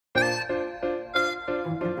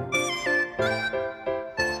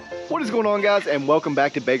What's going on, guys, and welcome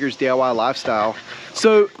back to Baker's DIY Lifestyle.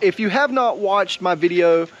 So if you have not watched my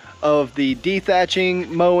video of the dethatching,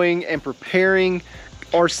 mowing, and preparing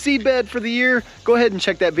our seedbed for the year, go ahead and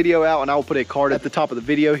check that video out, and I will put a card at the top of the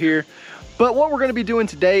video here. But what we're going to be doing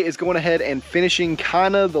today is going ahead and finishing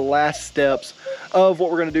kind of the last steps of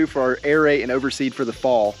what we're going to do for our aerate and overseed for the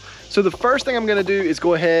fall. So the first thing I'm going to do is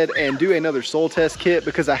go ahead and do another soil test kit,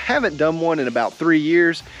 because I haven't done one in about 3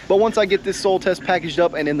 years. But once I get this soil test packaged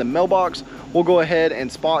up and in the mailbox, we'll go ahead and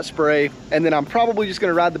spot spray, and then I'm probably just going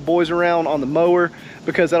to ride the boys around on the mower,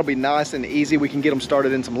 because that'll be nice and easy. We can get them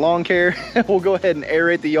started in some lawn care. We'll go ahead and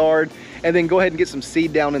aerate the yard, and then go ahead and get some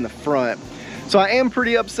seed down in the front. So I am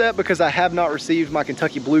pretty upset because I have not received my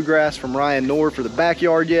Kentucky bluegrass from Ryan Knorr for the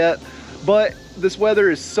backyard yet, but this weather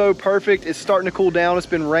is so perfect. It's starting to cool down. It's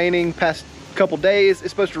been raining past couple days.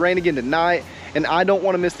 It's supposed to rain again tonight, and I don't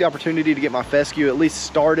want to miss the opportunity to get my fescue at least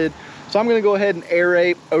started. So I'm going to go ahead and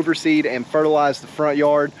aerate, overseed, and fertilize the front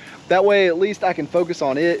yard. That way at least I can focus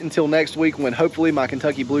on it until next week, when hopefully my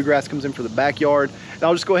Kentucky bluegrass comes in for the backyard. And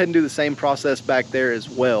I'll just go ahead and do the same process back there as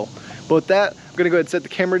well. But with that, I'm going to go ahead and set the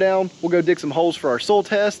camera down. We'll go dig some holes for our soil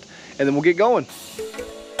test, and then we'll get going.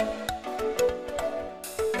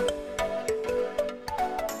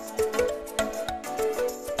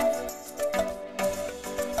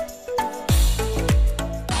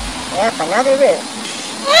 Yep, another root.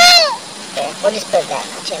 Okay, we'll just put that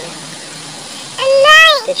much in there.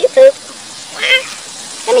 Did you poop?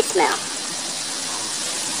 Let me smell.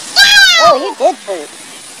 Oh, you did poop.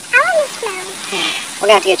 I want to smell. We're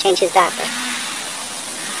gonna have to go change his diaper.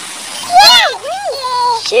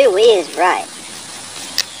 Chewy is right.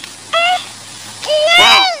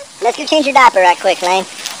 Alright, let's go change your diaper right quick, Lane.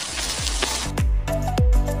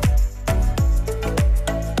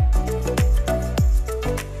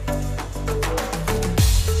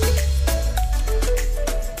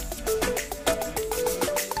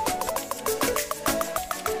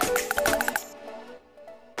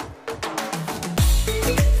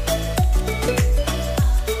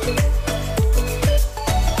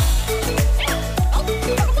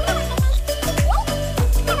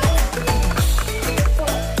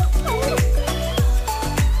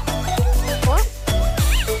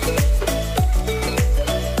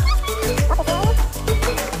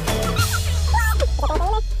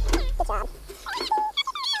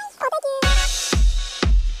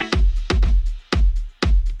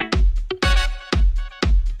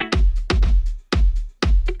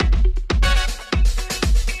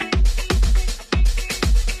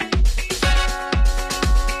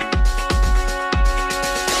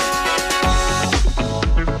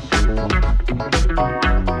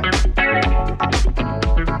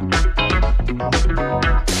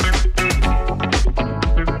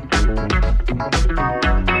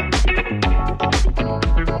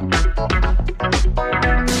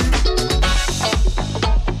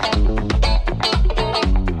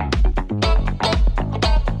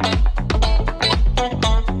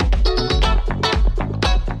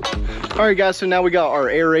 Alright guys, so now we got our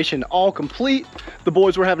aeration all complete. The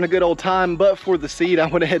boys were having a good old time, but for the seed, I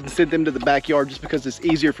went ahead and sent them to the backyard just because it's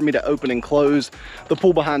easier for me to open and close the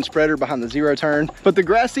pull behind spreader behind the zero turn. But the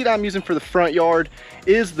grass seed I'm using for the front yard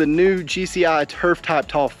is the new GCI turf type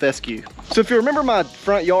tall fescue. So if you remember, my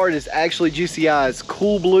front yard is actually GCI's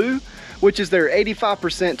Cool Blue, which is their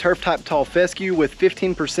 85% turf type tall fescue with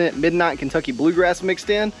 15% midnight Kentucky bluegrass mixed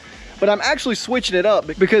in. But I'm actually switching it up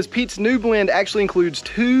because Pete's new blend actually includes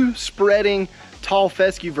 2 spreading tall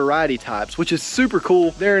fescue variety types, which is super cool.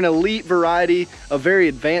 They're an elite variety of very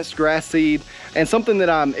advanced grass seed, and something that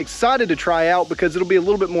I'm excited to try out because it'll be a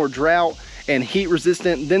little bit more drought and heat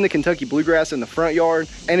resistant than the Kentucky bluegrass in the front yard.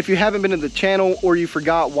 And if you haven't been to the channel, or you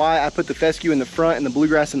forgot why I put the fescue in the front and the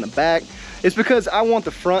bluegrass in the back, it's because I want the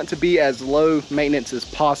front to be as low maintenance as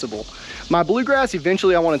possible. My bluegrass,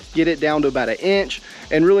 eventually I want to get it down to about 1 inch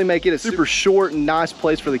and really make it a super short and nice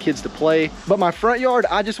place for the kids to play. But my front yard,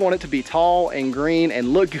 I just want it to be tall and green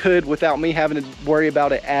and look good without me having to worry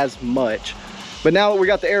about it as much. But now that we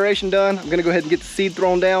got the aeration done, I'm gonna go ahead and get the seed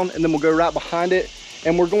thrown down, and then we'll go right behind it.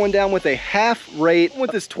 And we're going down with a half rate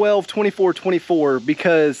with this 12-24-24,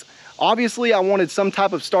 because obviously I wanted some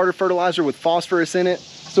type of starter fertilizer with phosphorus in it.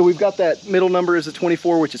 So we've got that middle number as a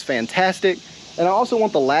 24, which is fantastic. And I also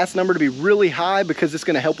want the last number to be really high because it's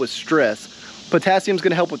gonna help with stress. Potassium is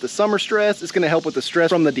going to help with the summer stress. It's going to help with the stress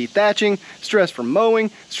from the dethatching, stress from mowing,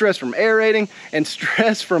 stress from aerating, and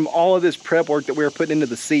stress from all of this prep work that we're putting into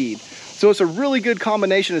the seed. So it's a really good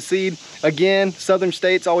combination of seed. Again, Southern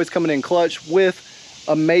States always coming in clutch with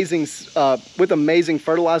amazing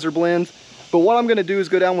fertilizer blends. But what I'm gonna do is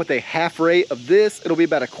go down with a half rate of this. It'll be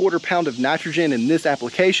about 1/4 pound of nitrogen in this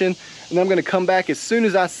application. And then I'm gonna come back as soon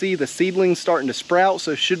as I see the seedlings starting to sprout.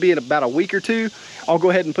 So it should be in about a week or two. I'll go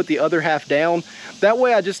ahead and put the other half down. That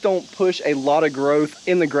way I just don't push a lot of growth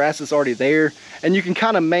in the grass that's already there. And you can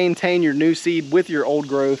kind of maintain your new seed with your old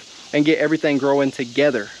growth and get everything growing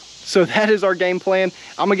together. So that is our game plan.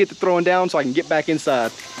 I'm gonna get to throwing down so I can get back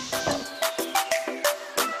inside.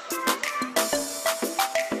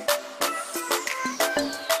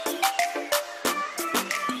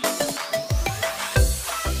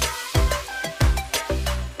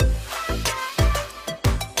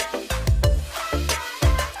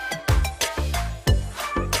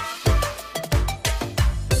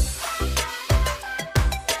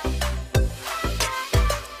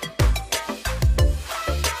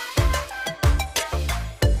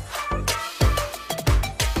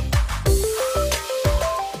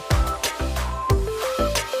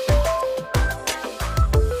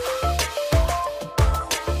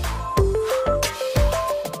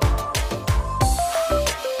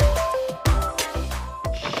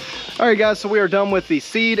 All right guys, so we are done with the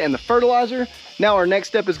seed and the fertilizer. Now our next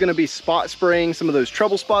step is gonna be spot spraying some of those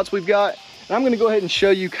trouble spots we've got. And I'm gonna go ahead and show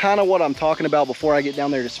you kind of what I'm talking about before I get down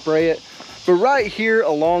there to spray it. But right here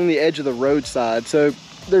along the edge of the roadside, so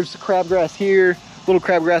there's crabgrass here, little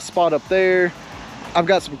crabgrass spot up there. I've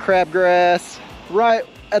got some crabgrass right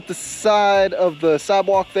at the side of the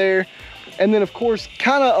sidewalk there. And then of course,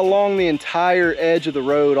 kind of along the entire edge of the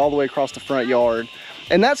road all the way across the front yard.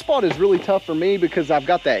 And that spot is really tough for me because I've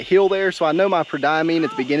got that hill there, so I know my prodiamine at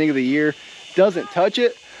the beginning of the year doesn't touch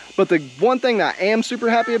it. But the one thing that I am super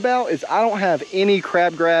happy about is I don't have any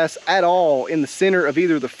crabgrass at all in the center of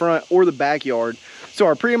either the front or the backyard. So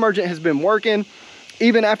our pre-emergent has been working.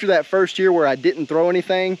 Even after that first year where I didn't throw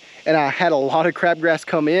anything and I had a lot of crabgrass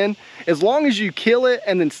come in, as long as you kill it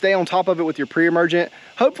and then stay on top of it with your pre-emergent,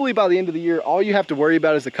 hopefully by the end of the year, all you have to worry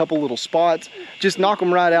about is a couple little spots. Just knock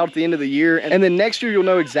them right out at the end of the year. And then next year, you'll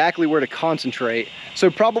know exactly where to concentrate. So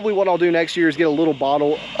probably what I'll do next year is get a little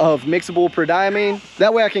bottle of mixable prodiamine.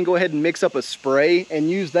 That way I can go ahead and mix up a spray and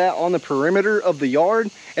use that on the perimeter of the yard.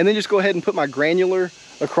 And then just go ahead and put my granular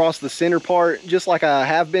across the center part, just like I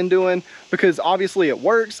have been doing, because obviously it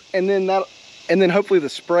works. And then hopefully the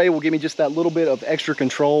spray will give me just that little bit of extra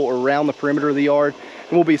control around the perimeter of the yard,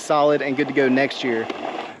 and we'll be solid and good to go next year.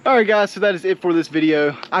 All right guys, so that is it for this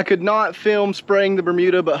video. I could not film spraying the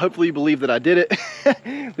Bermuda, but hopefully you believe that I did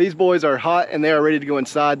it. These boys are hot and they are ready to go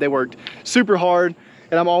inside. They worked super hard,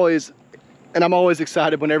 and I'm always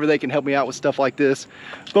excited whenever they can help me out with stuff like this.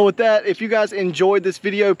 But with that, if you guys enjoyed this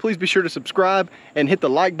video, please be sure to subscribe and hit the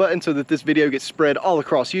like button so that this video gets spread all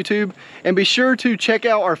across YouTube. And be sure to check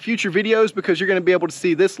out our future videos, because you're gonna be able to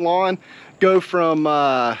see this lawn go from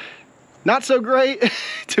not so great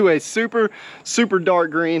to a super, super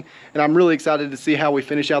dark green. And I'm really excited to see how we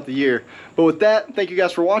finish out the year. But with that, thank you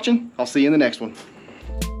guys for watching. I'll see you in the next one.